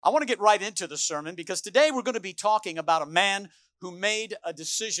I want to get right into the sermon because today we're going to be talking about a man who made a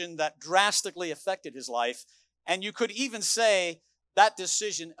decision that drastically affected his life. And you could even say that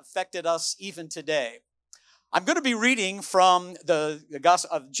decision affected us even today. I'm going to be reading from the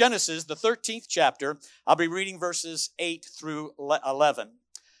Gospel of Genesis, the 13th chapter. I'll be reading verses 8 through 11.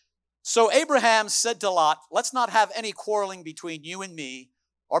 So Abraham said to Lot, "Let's not have any quarreling between you and me,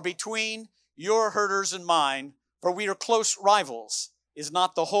 or between your herders and mine, for we are close rivals. Is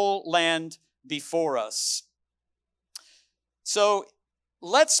not the whole land before us?" So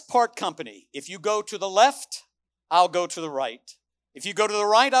let's part company. If you go to the left, I'll go to the right. If you go to the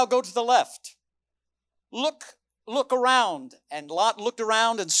right, I'll go to the left. Look around. And Lot looked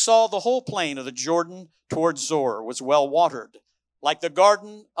around and saw the whole plain of the Jordan towards Zoar was well watered, like the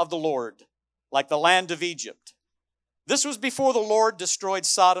garden of the Lord, like the land of Egypt. This was before the Lord destroyed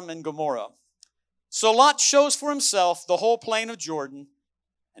Sodom and Gomorrah. So Lot chose for himself the whole plain of Jordan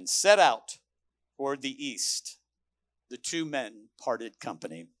and set out toward the east. The two men parted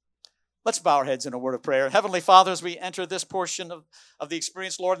company. Let's bow our heads in a word of prayer. Heavenly Father, as we enter this portion of the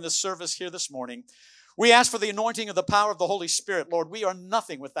experience, Lord, in this service here this morning, we ask for the anointing of the power of the Holy Spirit. Lord, we are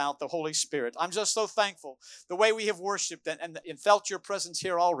nothing without the Holy Spirit. I'm just so thankful the way we have worshiped and felt your presence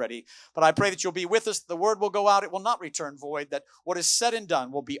here already. But I pray that you'll be with us. The word will go out. It will not return void. That what is said and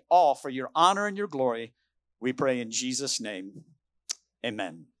done will be all for your honor and your glory. We pray in Jesus' name.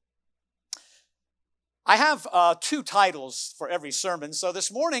 Amen. I have two titles for every sermon. So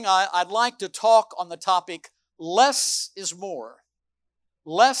this morning I'd like to talk on the topic, less is more.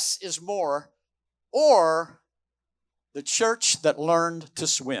 Less is more. Or the church that learned to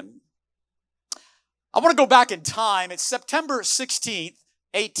swim. I want to go back in time. It's September 16th,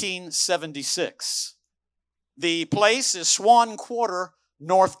 1876. The place is Swan Quarter,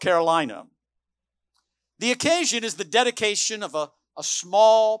 North Carolina. The occasion is the dedication of a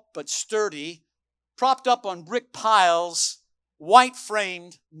small but sturdy, propped up on brick piles,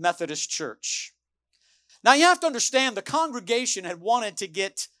 white-framed Methodist church. Now you have to understand the congregation had wanted to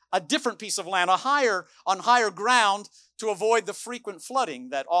get a different piece of land, on higher ground, to avoid the frequent flooding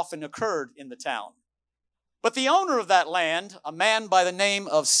that often occurred in the town. But the owner of that land, a man by the name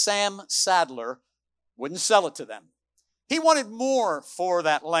of Sam Sadler, wouldn't sell it to them. He wanted more for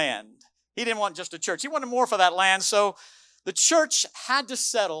that land. He didn't want just a church. He wanted more for that land, so the church had to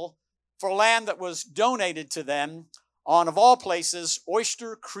settle for land that was donated to them on, of all places,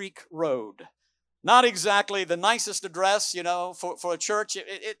 Oyster Creek Road. Not exactly the nicest address, for a church.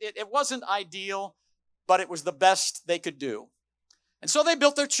 It wasn't ideal, but it was the best they could do. And so they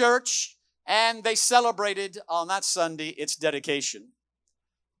built their church, and they celebrated on that Sunday its dedication.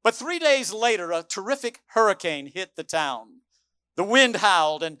 But 3 days later, a terrific hurricane hit the town. The wind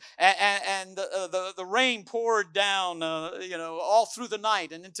howled, and the rain poured down, all through the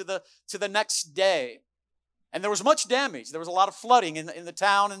night and into the next day. And there was much damage. There was a lot of flooding in the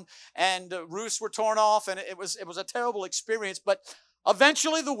town, and roofs were torn off, and it was a terrible experience. But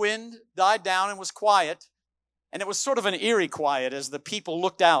eventually the wind died down and was quiet, and it was sort of an eerie quiet as the people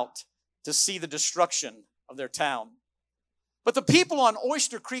looked out to see the destruction of their town. But the people on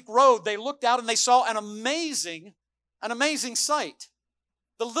Oyster Creek Road, they looked out and they saw an amazing sight.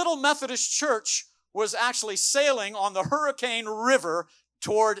 The little Methodist church was actually sailing on the Hurricane River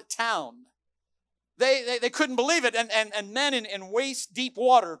toward town. They couldn't believe it, and men in waist-deep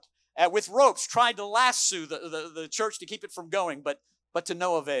water with ropes tried to lasso the church to keep it from going, but to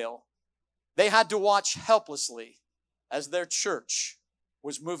no avail. They had to watch helplessly as their church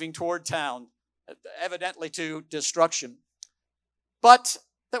was moving toward town, evidently to destruction. But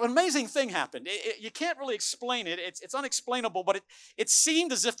that amazing thing happened. You can't really explain it. It's unexplainable, but it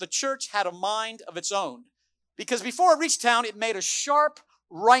seemed as if the church had a mind of its own. Because before it reached town, it made a sharp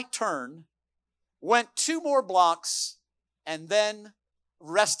right turn, went 2 more blocks, and then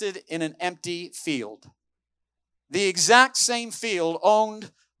rested in an empty field. The exact same field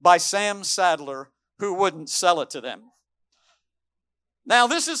owned by Sam Sadler, who wouldn't sell it to them. Now,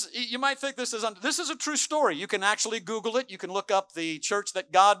 you might think this is a true story. You can actually Google it. You can look up the church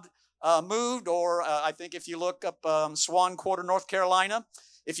that God moved, or I think if you look up Swan Quarter, North Carolina,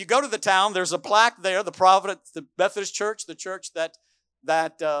 if you go to the town, there's a plaque there, the Methodist Church, the church that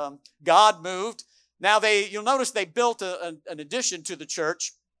God moved. Now, you'll notice they built an addition to the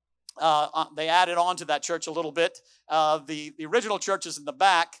church. They added on to that church a little bit. The original church is in the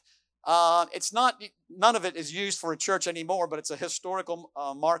back. None of it is used for a church anymore, but it's a historical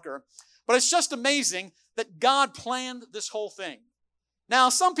marker. But it's just amazing that God planned this whole thing. Now,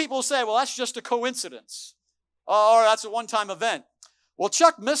 some people say, well, that's just a coincidence, or that's a one-time event. Well,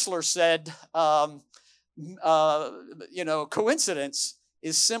 Chuck Missler said, coincidence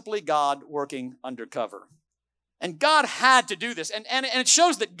is simply God working undercover. And God had to do this. And it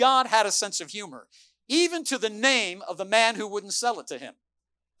shows that God had a sense of humor, even to the name of the man who wouldn't sell it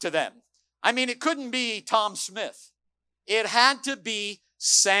to them. I mean, it couldn't be Tom Smith. It had to be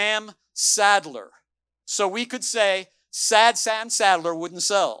Sam Sadler. So we could say, Sad Sam Sadler wouldn't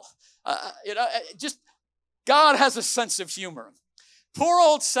sell. Just God has a sense of humor. Poor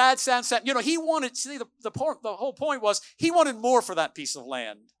old Sad Sam Sadler, he wanted, see, the whole point was he wanted more for that piece of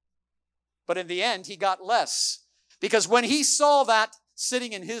land. But in the end, he got less. Because when he saw that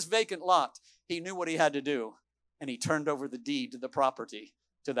sitting in his vacant lot, he knew what he had to do. And he turned over the deed to the property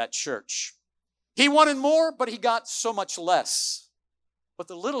to that church. He wanted more, but he got so much less. But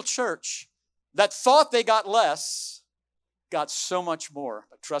the little church that thought they got less got so much more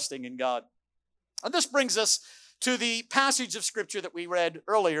by trusting in God. And this brings us to the passage of Scripture that we read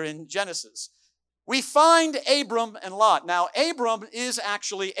earlier in Genesis. We find Abram and Lot. Now, Abram is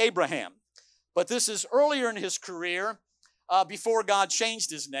actually Abraham, but this is earlier in his career, before God changed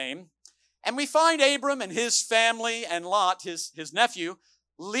his name. And we find Abram and his family and Lot, his nephew,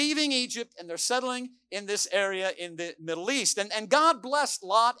 leaving Egypt, and they're settling in this area in the Middle East. And God blessed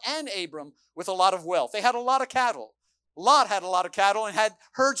Lot and Abram with a lot of wealth. They had a lot of cattle. Lot had a lot of cattle and had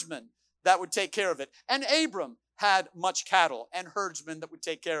herdsmen that would take care of it. And Abram had much cattle and herdsmen that would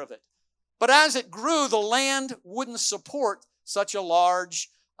take care of it. But as it grew, the land wouldn't support such a large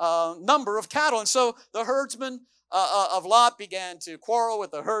number of cattle. And so the herdsmen of Lot began to quarrel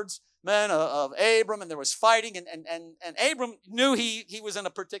with the herdsmen of Abram, and there was fighting. And Abram knew he was in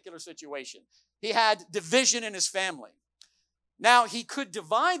a particular situation. He had division in his family. Now, he could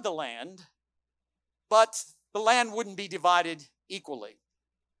divide the land, but the land wouldn't be divided equally.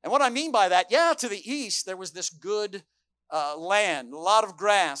 And what I mean by that, to the east, there was this good land, a lot of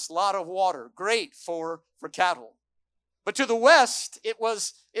grass, a lot of water, great for cattle. But to the west, it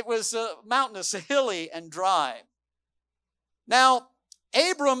was mountainous, hilly, and dry. Now,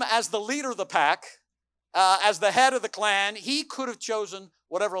 Abram, as the leader of the pack, as the head of the clan, he could have chosen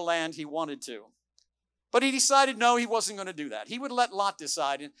whatever land he wanted to. But he decided, no, he wasn't going to do that. He would let Lot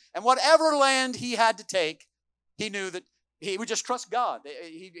decide. And whatever land he had to take, he knew that he would just trust God.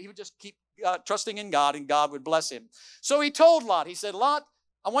 He would just keep trusting in God, and God would bless him. So he told Lot, he said, Lot,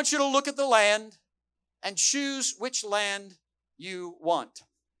 I want you to look at the land and choose which land you want.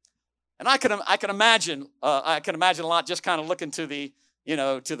 And I can imagine Lot just kind of looking to the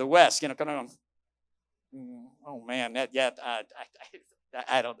west, kind of, oh man,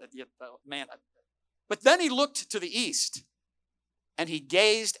 I don't, man. But then he looked to the east, and he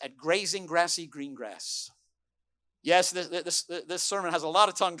gazed at grazing grassy green grass. Yes, this sermon has a lot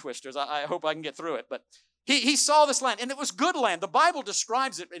of tongue twisters. I hope I can get through it. But he saw this land, and it was good land. The Bible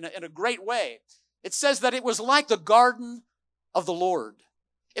describes it in a great way. It says that it was like the garden of the Lord.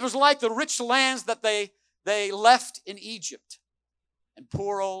 It was like the rich lands that they left in Egypt. And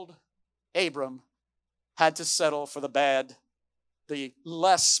poor old Abram had to settle for the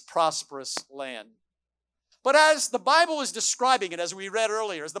less prosperous land. But as the Bible is describing it, as we read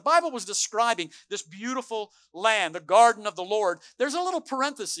earlier, as the Bible was describing this beautiful land, the garden of the Lord, there's a little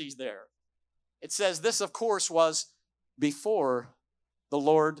parenthesis there. It says this, of course, was before the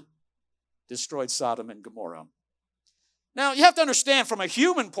Lord destroyed Sodom and Gomorrah. Now, you have to understand, from a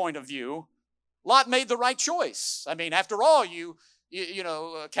human point of view, Lot made the right choice. I mean, after all,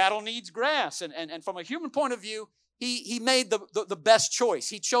 cattle needs grass. And from a human point of view, he made the best choice.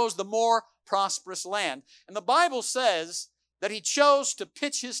 He chose the more prosperous land. And the Bible says that he chose to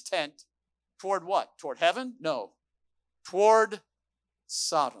pitch his tent toward what? Toward heaven? No. Toward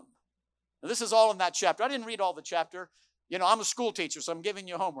Sodom. Now, this is all in that chapter. I didn't read all the chapter. I'm a school teacher, so I'm giving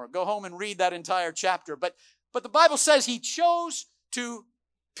you homework. Go home and read that entire chapter. But the Bible says he chose to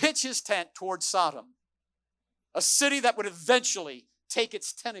pitch his tent toward Sodom, a city that would eventually take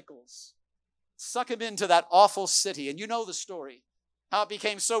its tentacles, suck him into that awful city. And you know the story, how it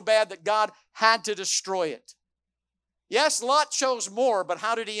became so bad that God had to destroy it. Yes, Lot chose more, but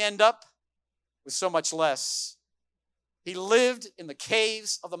how did he end up? With so much less. He lived in the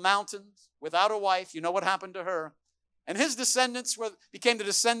caves of the mountains without a wife. You know what happened to her. And his descendants became the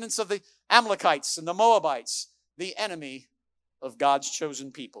descendants of the Amalekites and the Moabites, the enemy of God's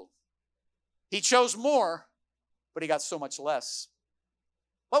chosen people. He chose more, but he got so much less.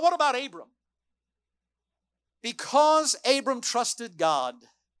 But what about Abram? Because Abram trusted God,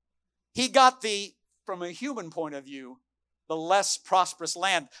 he got from a human point of view, the less prosperous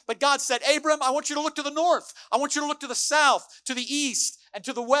land. But God said, Abram, I want you to look to the north. I want you to look to the south, to the east, and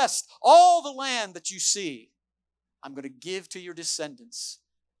to the west. All the land that you see, I'm going to give to your descendants,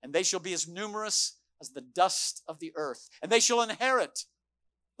 and they shall be as numerous as the dust of the earth, and they shall inherit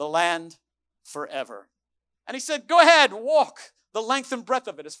the land forever. And he said, go ahead, walk the length and breadth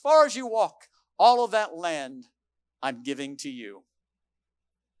of it. As far as you walk, all of that land I'm giving to you.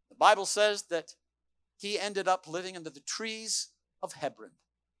 The Bible says that he ended up living under the trees of Hebron.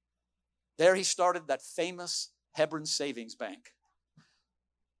 There he started that famous Hebron Savings Bank.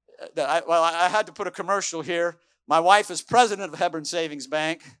 I had to put a commercial here. My wife is president of Hebron Savings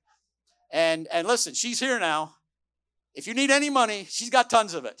Bank. And listen, she's here now. If you need any money, she's got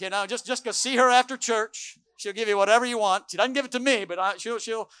tons of it. You know, just go see her after church. She'll give you whatever you want. She doesn't give it to me, but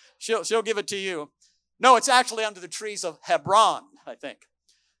she'll give it to you. No, it's actually under the trees of Hebron, I think.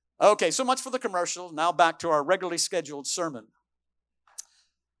 Okay, so much for the commercial. Now back to our regularly scheduled sermon.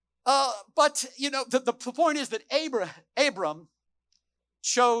 But, you know, the point is that Abram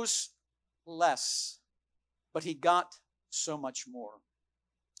chose less, but he got so much more.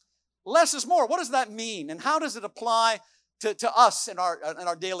 Less is more. What does that mean? And how does it apply to us in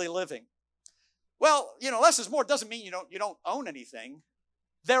our daily living? Well, you know, less is more doesn't mean you don't own anything.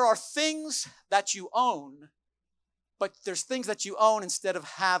 There are things that you own, but there's things that you own instead of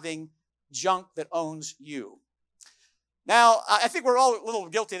having junk that owns you. Now, I think we're all a little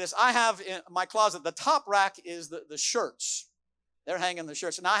guilty of this. I have in my closet, the top rack is the shirts. They're hanging the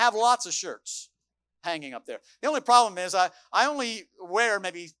shirts. And I have lots of shirts hanging up there. The only problem is I only wear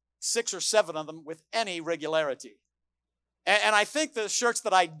maybe 6 or 7 of them with any regularity. And I think the shirts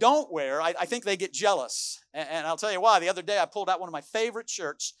that I don't wear, I think they get jealous. And I'll tell you why. The other day I pulled out one of my favorite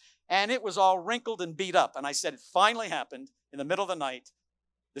shirts, and it was all wrinkled and beat up. And I said, it finally happened in the middle of the night.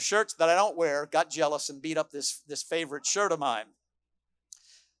 The shirts that I don't wear got jealous and beat up this favorite shirt of mine.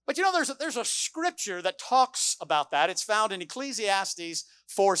 But you know, there's a scripture that talks about that. It's found in Ecclesiastes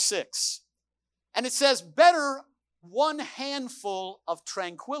 4:6. And it says, better one handful of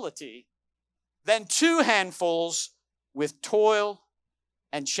tranquility than 2 handfuls with toil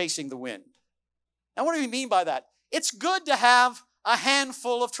and chasing the wind. Now, what do we mean by that? It's good to have a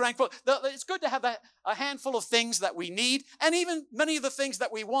handful of tranquility. It's good to have a handful of things that we need, and even many of the things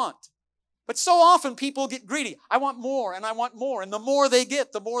that we want. But so often people get greedy. I want more, and I want more. And the more they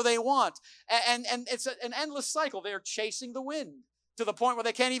get, the more they want. And it's an endless cycle. They're chasing the wind to the point where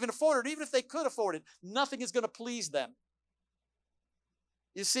they can't even afford it. Even if they could afford it, nothing is going to please them.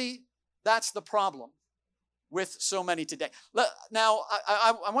 You see, that's the problem with so many today. Now,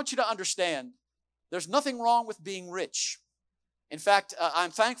 I want you to understand, there's nothing wrong with being rich. In fact,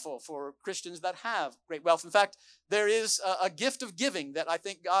 I'm thankful for Christians that have great wealth. In fact, there is a gift of giving that I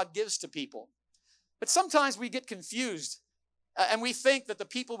think God gives to people. But sometimes we get confused, and we think that the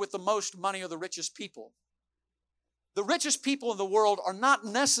people with the most money are the richest people. The richest people in the world are not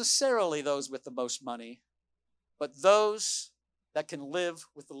necessarily those with the most money, but those that can live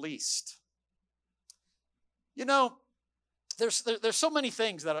with the least. You know, there's so many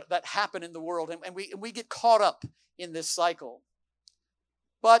things that happen in the world, and we get caught up in this cycle.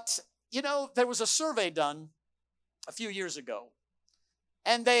 But, you know, there was a survey done a few years ago,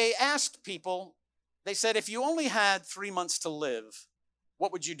 and they asked people, they said, if you only had 3 months to live,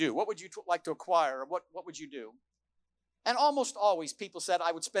 what would you do? What would you like to acquire? What would you do? And almost always people said,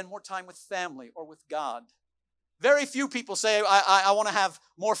 I would spend more time with family or with God. Very few people say, I want to have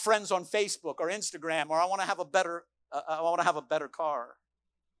more friends on Facebook or Instagram, or I want to have a better car.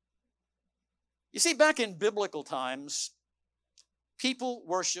 You see, back in biblical times, people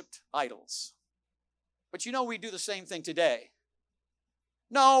worshiped idols. But you know, we do the same thing today.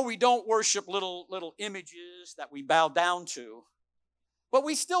 No, we don't worship little images that we bow down to. But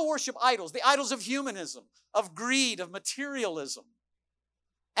we still worship idols, the idols of humanism, of greed, of materialism.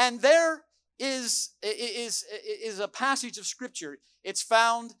 And there is a passage of Scripture. It's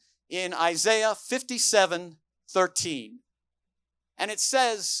found in Isaiah 57:13. And it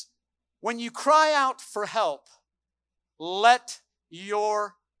says, when you cry out for help, let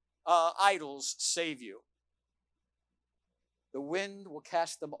your idols save you. The wind will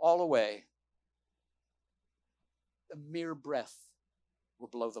cast them all away. A mere breath will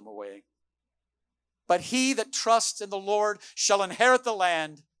blow them away. But he that trusts in the Lord shall inherit the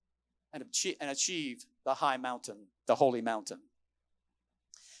land and achieve the high mountain, the holy mountain.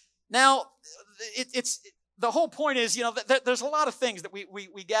 Now, the whole point is, you know, there's a lot of things that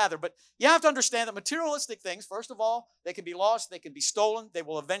we gather, but you have to understand that materialistic things, first of all, they can be lost, they can be stolen, they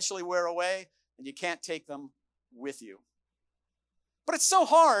will eventually wear away, and you can't take them with you. But it's so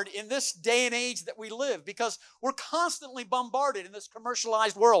hard in this day and age that we live because we're constantly bombarded in this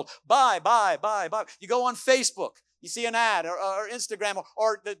commercialized world. Buy. You go on Facebook, you see an ad, or Instagram,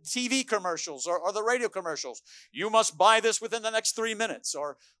 or the TV commercials, or the radio commercials. You must buy this within the next 3 minutes,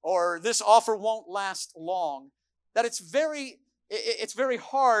 or this offer won't last long. That it's very it's very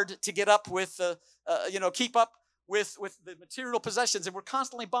hard to get up with, keep up with the material possessions, and we're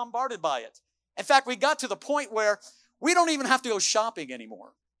constantly bombarded by it. In fact, we got to the point where we don't even have to go shopping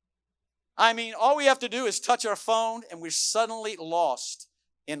anymore. I mean, all we have to do is touch our phone, and we're suddenly lost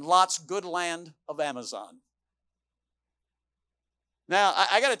in Lot's good land of Amazon. Now,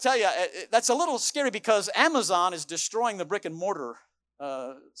 I got to tell you, that's a little scary because Amazon is destroying the brick and mortar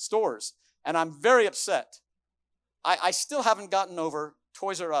stores, and I'm very upset. I still haven't gotten over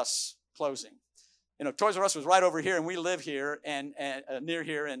Toys R Us closing. You know, Toys R Us was right over here, and we live here and near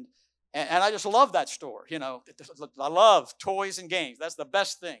here, and I just love that store. You know, I love toys and games. That's the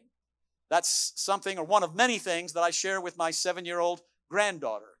best thing. That's something, or one of many things, that I share with my 7-year-old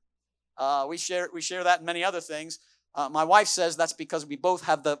granddaughter. We share that and many other things. My wife says that's because we both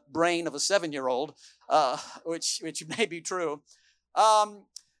have the brain of a 7-year-old, which may be true. Now,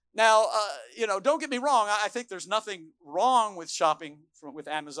 don't get me wrong. I think there's nothing wrong with shopping with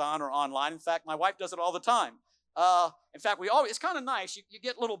Amazon or online. In fact, my wife does it all the time. In fact, it's kind of nice. You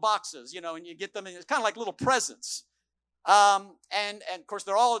get little boxes, and you get them, and it's kind of like little presents. And of course,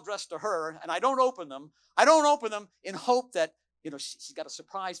 they're all addressed to her, and I don't open them. I don't open them in hope that, she's got a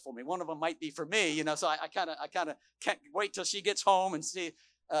surprise for me. One of them might be for me, so I kind of can't wait till she gets home and see.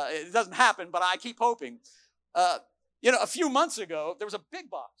 It doesn't happen, but I keep hoping. A few months ago, there was a big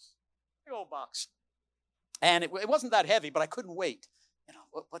old box. And it wasn't that heavy, but I couldn't wait.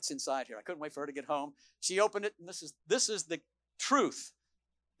 What's inside here? I couldn't wait for her to get home. She opened it, and this is the truth.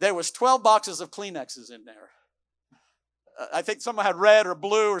 There was 12 boxes of Kleenexes in there. I think someone had red or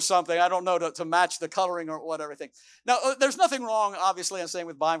blue or something. I don't know, to match the coloring or whatever thing. Now, there's nothing wrong, obviously, I'm saying,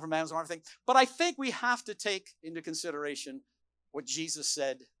 with buying from Amazon or everything. But I think we have to take into consideration what Jesus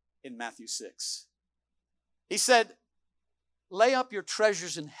said in Matthew 6. He said, lay up your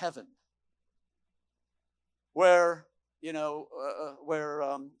treasures in heaven, where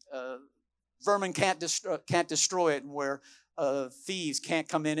vermin can't destroy it, and where thieves can't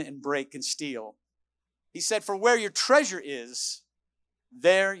come in and break and steal. He said, for where your treasure is,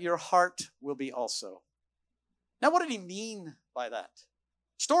 there your heart will be also. Now, what did he mean by that?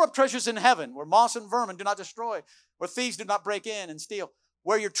 Store up treasures in heaven, where moss and vermin do not destroy, where thieves do not break in and steal.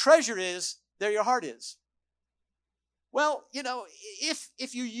 Where your treasure is, there your heart is. Well,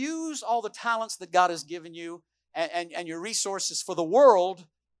 if you use all the talents that God has given you and your resources for the world,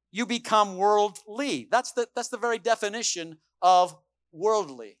 you become worldly. That's the very definition of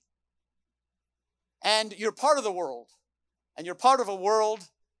worldly. And you're part of the world. And you're part of a world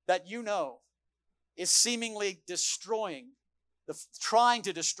that is seemingly trying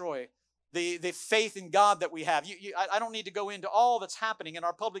to destroy the faith in God that we have. I don't need to go into all that's happening in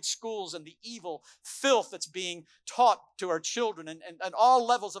our public schools and the evil filth that's being taught to our children and all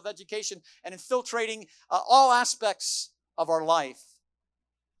levels of education and infiltrating all aspects of our life.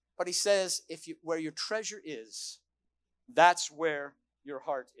 But he says, where your treasure is, that's where your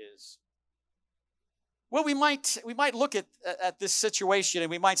heart is. Well, we might look at this situation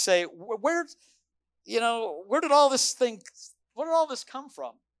and we might say, where did all this come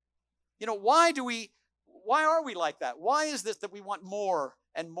from? Why are we like that? Why is this that we want more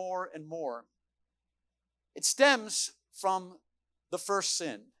and more and more? It stems from the first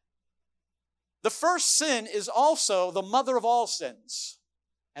sin. The first sin is also the mother of all sins,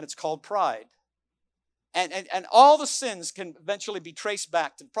 and it's called pride. And all the sins can eventually be traced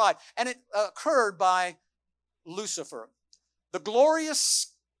back to pride. And it occurred by Lucifer, the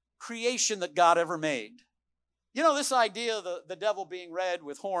glorious creation that God ever made. This idea of the devil being red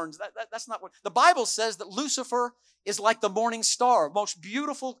with horns, that's not what... The Bible says that Lucifer is like the morning star, most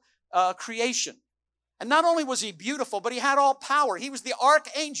beautiful creation. And not only was he beautiful, but he had all power. He was the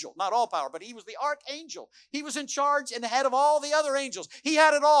archangel. Not all power, but he was the archangel. He was in charge and the head of all the other angels. He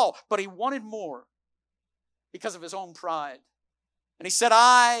had it all, but he wanted more because of his own pride. And he said,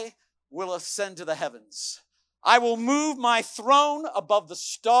 I will ascend to the heavens. I will move my throne above the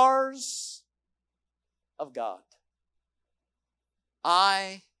stars of God.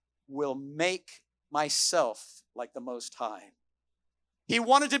 I will make myself like the Most High. He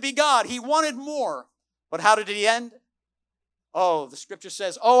wanted to be God. He wanted more. But how did he end? Oh, the scripture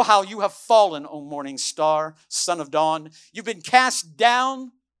says, oh, how you have fallen, O morning star, son of dawn. You've been cast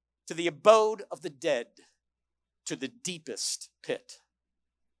down to the abode of the dead, to the deepest pit.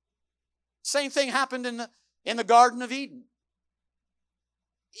 Same thing happened in the Garden of Eden.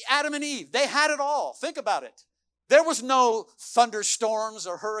 Adam and Eve, they had it all. Think about it. There was no thunderstorms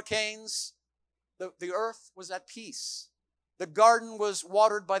or hurricanes. The earth was at peace. The garden was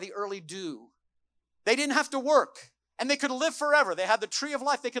watered by the early dew. They didn't have to work, and they could live forever. They had the tree of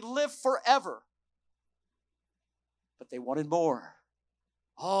life. They could live forever. but they wanted more.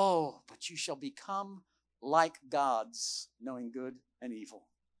 Oh, but you shall become like gods, knowing good and evil.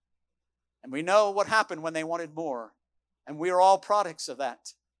 And we know what happened when they wanted more. And we are all products of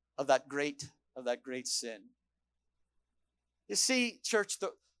that great sin. You see, church,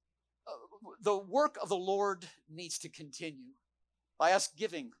 the work of the Lord needs to continue by us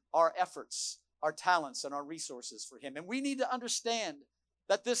giving our efforts, our talents, and our resources for Him. And we need to understand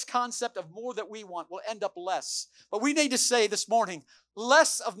that this concept of more that we want will end up less. But we need to say this morning,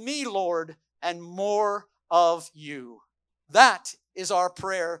 less of me, Lord, and more of you. That is our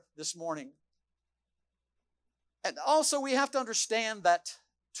prayer this morning. And also we have to understand that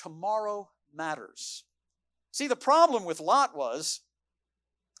tomorrow matters. See, the problem with Lot was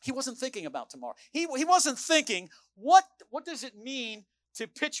he wasn't thinking about tomorrow. He wasn't thinking, what does it mean to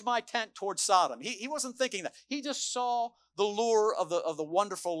pitch my tent towards Sodom? He wasn't thinking that. He just saw the lure of the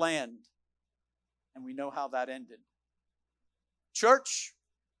wonderful land. And we know how that ended. Church,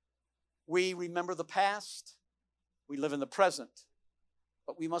 we remember the past. We live in the present.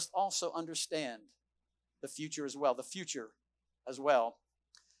 But we must also understand the future as well.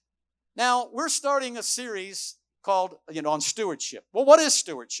 Now, we're starting a series called, on stewardship. Well, what is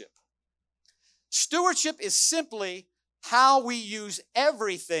stewardship? Stewardship is simply how we use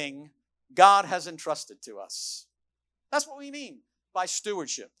everything God has entrusted to us. That's what we mean by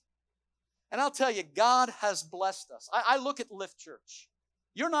stewardship. And I'll tell you, God has blessed us. I look at Lift Church.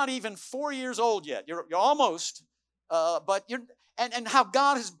 You're not even 4 years old yet. You're almost, but and how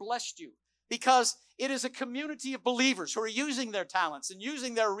God has blessed you. Because it is a community of believers who are using their talents and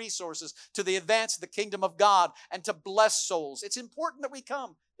using their resources to the advance of the kingdom of God and to bless souls. It's important that we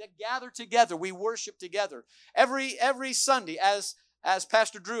come, that gather together, we worship together. Every Sunday, as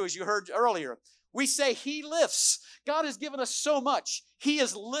Pastor Drew, as you heard earlier, we say He lifts. God has given us so much. He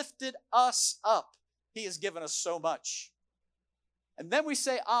has lifted us up. He has given us so much. And then we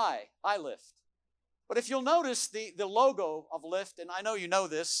say, I lift. But if you'll notice the logo of Lift, and I know you know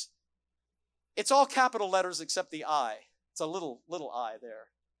this, it's all capital letters except the I. It's a little I there.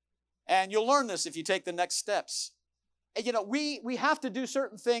 And you'll learn this if you take the next steps. And, we have to do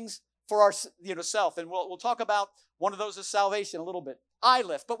certain things for our self. And we'll talk about one of those is salvation a little bit. I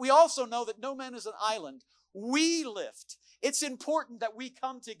lift. But we also know that no man is an island. We lift. It's important that we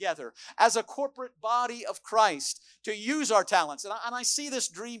come together as a corporate body of Christ to use our talents. And I see this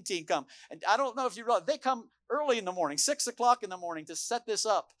dream team come. And I don't know if you realize, they come early in the morning, 6 o'clock in the morning to set this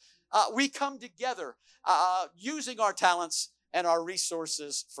up. We come together using our talents and our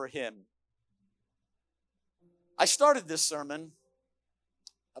resources for Him. I started this sermon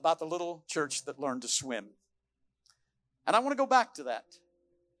about the little church that learned to swim. And I want to go back to that.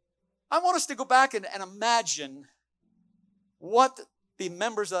 I want us to go back and imagine what the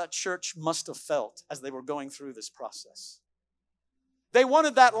members of that church must have felt as they were going through this process. They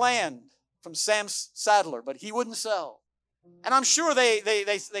wanted that land from Sam Sadler, but he wouldn't sell. And I'm sure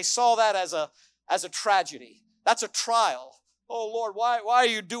they saw that as a tragedy. That's a trial. Oh Lord, why are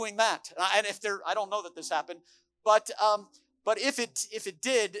you doing that? And I don't know that this happened, but if it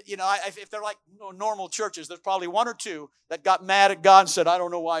did, if they're like normal churches, there's probably one or two that got mad at God and said, I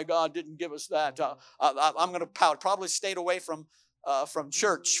don't know why God didn't give us that. I'm going to pout. Probably stayed away from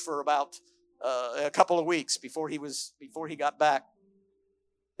church for about a couple of weeks before he got back.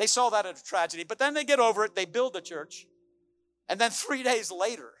 They saw that as a tragedy, but then they get over it. They build the church. And then 3 days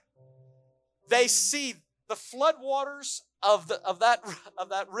later, they see the floodwaters of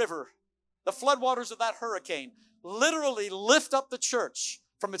that river, the floodwaters of that hurricane, literally lift up the church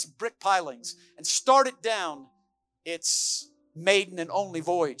from its brick pilings and start it down its maiden and only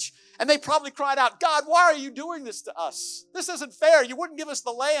voyage. And they probably cried out, God, why are you doing this to us? This isn't fair. You wouldn't give us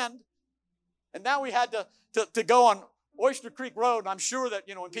the land. And now we had to go on Oyster Creek Road, and I'm sure that,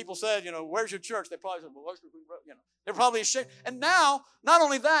 when people said, where's your church? They probably said, well, Oyster Creek Road, They're probably ashamed. And now, not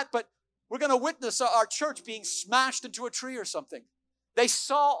only that, but we're going to witness our church being smashed into a tree or something. They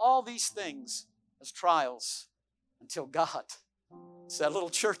saw all these things as trials until God said, little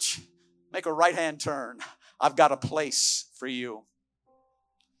church, make a right-hand turn. I've got a place for you.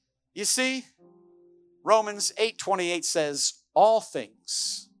 You see, Romans 8:28 says, all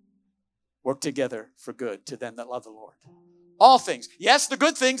things work together for good to them that love the Lord. All things. Yes, the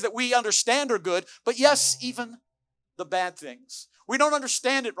good things that we understand are good, but yes, even the bad things. We don't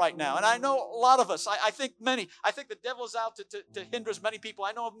understand it right now. And I know a lot of us, I think the devil is out to hinder as many people.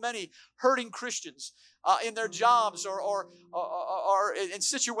 I know of many hurting Christians in their jobs or in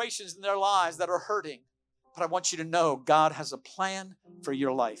situations in their lives that are hurting. But I want you to know God has a plan for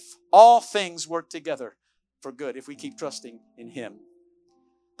your life. All things work together for good if we keep trusting in Him.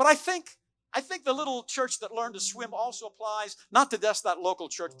 But I think I think the little church that learned to swim also applies, not to just that local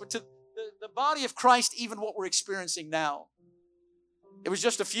church, but to the body of Christ, even what we're experiencing now. It was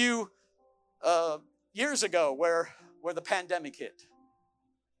just a few years ago where the pandemic hit.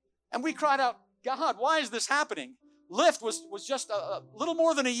 And we cried out, God, why is this happening? Lift was just a little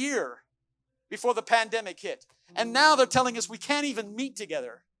more than a year before the pandemic hit. And now they're telling us we can't even meet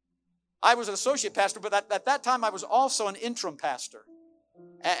together. I was an associate pastor, but at that time I was also an interim pastor.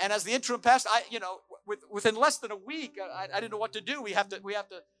 And as the interim pastor, within less than a week, I didn't know what to do. We have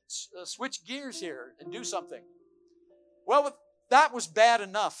to switch gears here and do something. Well, that was bad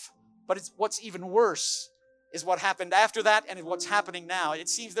enough, but what's even worse is what happened after that and what's happening now. It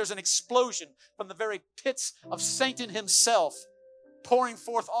seems there's an explosion from the very pits of Satan himself, pouring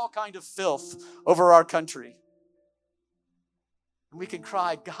forth all kind of filth over our country. And we can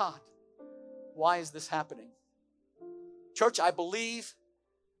cry, God, why is this happening? Church, I believe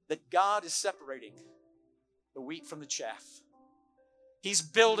that God is separating the wheat from the chaff. He's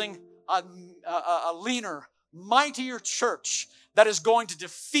building a leaner, mightier church that is going to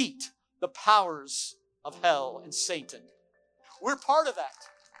defeat the powers of hell and Satan. We're part of that.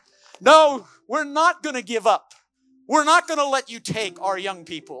 No, we're not going to give up. We're not going to let you take our young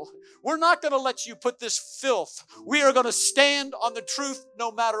people. We're not going to let you put this filth. We are going to stand on the truth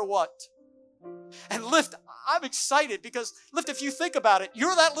no matter what. And Lift, I'm excited because, Lift, if you think about it,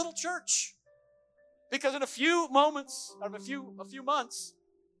 you're that little church. Because in a few moments, or a few months,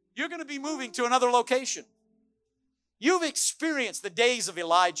 you're going to be moving to another location. You've experienced the days of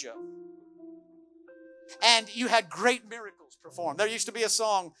Elijah. And you had great miracles performed. There used to be a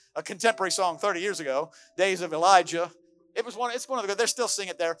song, a contemporary song 30 years ago, Days of Elijah. It's one of the, they're still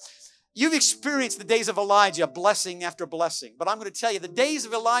singing it there. You've experienced the days of Elijah, blessing after blessing. But I'm going to tell you, the days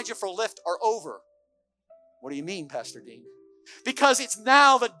of Elijah for Lift are over. What do you mean, Pastor Dean? Because it's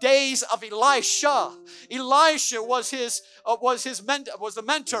now the days of Elisha. Elisha was the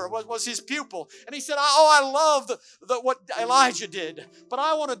mentor, was his pupil. And he said, I love what Elijah did, but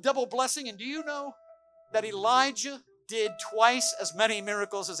I want a double blessing. And do you know that Elijah did twice as many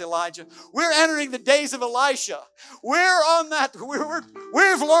miracles as Elijah? We're entering the days of Elisha. We're on that.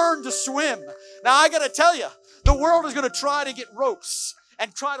 We've learned to swim. Now, I got to tell you, the world is going to try to get ropes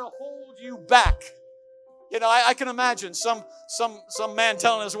and try to hold you back. You know, I can imagine some man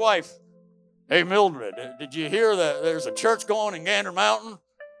telling his wife, "Hey, Mildred, did you hear that there's a church going in Gander Mountain?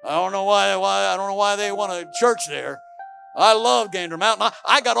 I don't know why they want a church there. I love Gander Mountain.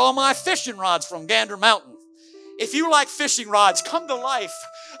 I got all my fishing rods from Gander Mountain." If you like fishing rods, come to Life,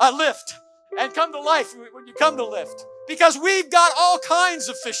 Lift, and come to Life when you come to Lift. Because we've got all kinds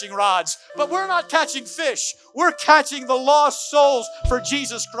of fishing rods, but we're not catching fish. We're catching the lost souls for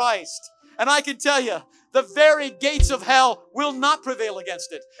Jesus Christ. And I can tell you, the very gates of hell will not prevail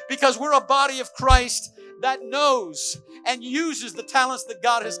against it, because we're a body of Christ that knows and uses the talents that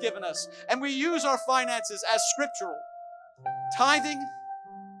God has given us. And we use our finances as scriptural. Tithing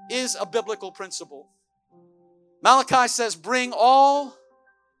is a biblical principle. Malachi says, bring all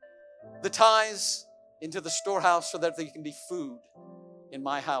the tithes into the storehouse so that there can be food in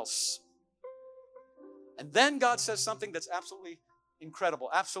my house. And then God says something that's absolutely incredible,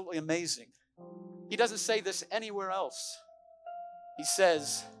 absolutely amazing. He doesn't say this anywhere else. He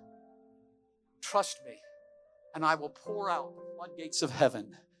says, trust me, and I will pour out the floodgates of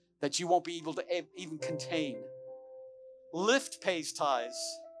heaven that you won't be able to even contain. Lift pays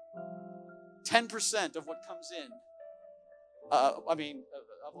tithes. 10% of what comes in. Of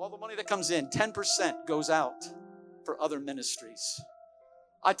all the money that comes in, 10% goes out for other ministries.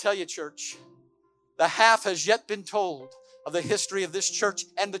 I tell you, church, the half has yet been told of the history of this church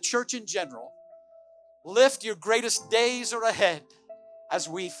and the church in general. Lift, your greatest days are ahead as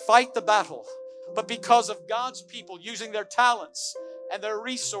we fight the battle. But because of God's people using their talents and their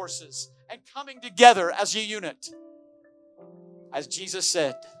resources and coming together as a unit, as Jesus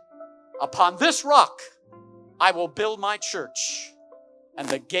said, upon this rock I will build my church, and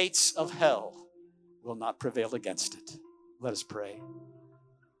the gates of hell will not prevail against it. Let us pray.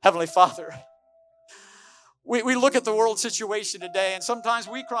 Heavenly Father, we look at the world situation today, and sometimes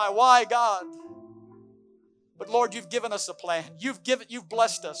we cry, why, God? But Lord, you've given us a plan. You've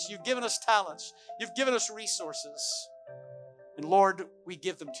blessed us. You've given us talents. You've given us resources. And Lord, we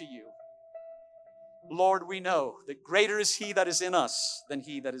give them to you. Lord, we know that greater is He that is in us than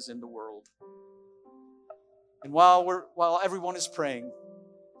he that is in the world. And while everyone is praying,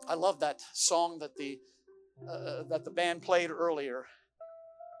 I love that song that the band played earlier.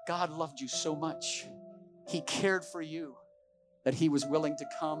 God loved you so much. He cared for you that He was willing to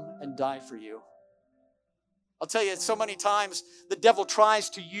come and die for you. I'll tell you, so many times the devil tries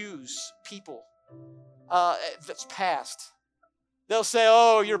to use people that's past. They'll say,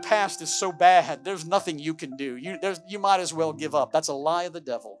 oh, your past is so bad. There's nothing you can do. You might as well give up. That's a lie of the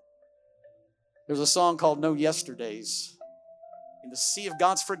devil. There's a song called No Yesterdays. In the sea of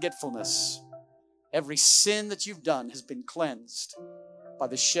God's forgetfulness, every sin that you've done has been cleansed by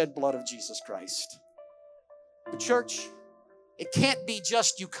the shed blood of Jesus Christ. The church, it can't be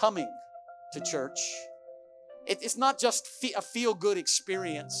just you coming to church. It's not just a feel-good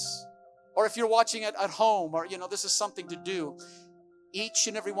experience. Or if you're watching it at home, or, this is something to do. Each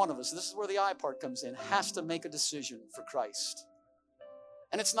and every one of us, this is where the I part comes in, has to make a decision for Christ.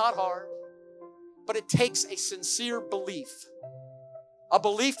 And it's not hard, but it takes a sincere belief. A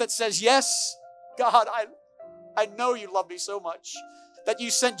belief that says, yes, God, I know you love me so much that you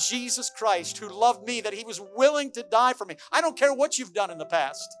sent Jesus Christ who loved me, that he was willing to die for me. I don't care what you've done in the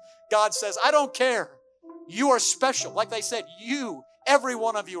past. God says, I don't care. You are special. Like they said, every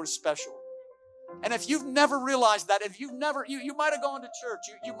one of you are special. And if you've never realized that, if you've never, you might have gone to church,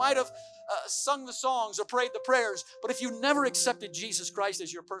 you might have sung the songs or prayed the prayers, but if you never accepted Jesus Christ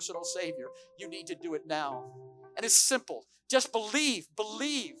as your personal Savior, you need to do it now. And it's simple. Just believe.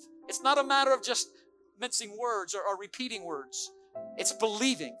 It's not a matter of just mincing words or repeating words. It's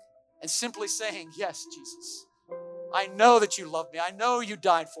believing and simply saying, yes, Jesus, I know that you love me. I know you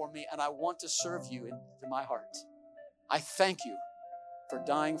died for me, and I want to serve you into my heart. I thank you for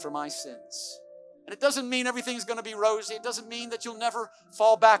dying for my sins. And it doesn't mean everything's going to be rosy. It doesn't mean that you'll never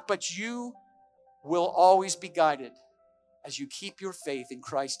fall back, but you will always be guided as you keep your faith in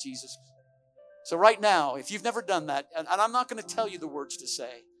Christ Jesus. So right now, if you've never done that, and I'm not going to tell you the words to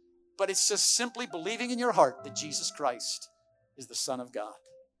say, but it's just simply believing in your heart that Jesus Christ is the Son of God.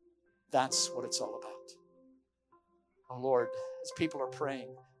 That's what it's all about. Oh Lord, as people are praying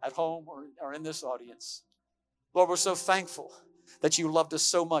at home or in this audience, Lord, we're so thankful that you loved us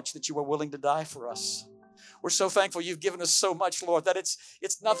so much that you were willing to die for us. We're so thankful you've given us so much, Lord, that it's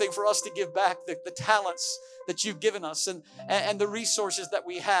nothing for us to give back the talents that you've given us and the resources that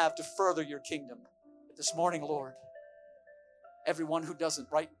we have to further your kingdom. But this morning, Lord, everyone who doesn't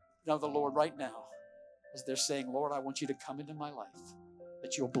know the Lord right now, as they're saying, Lord, I want you to come into my life,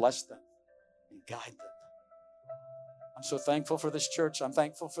 that you'll bless them and guide them. I'm so thankful for this church. I'm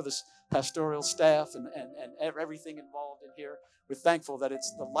thankful for this pastoral staff and everything involved in here. We're thankful that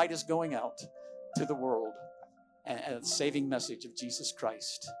the light is going out to the world and the saving message of Jesus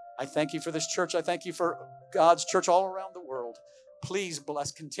Christ. I thank you for this church. I thank you for God's church all around the world. Please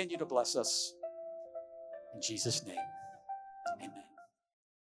continue to bless us. In Jesus' name, amen.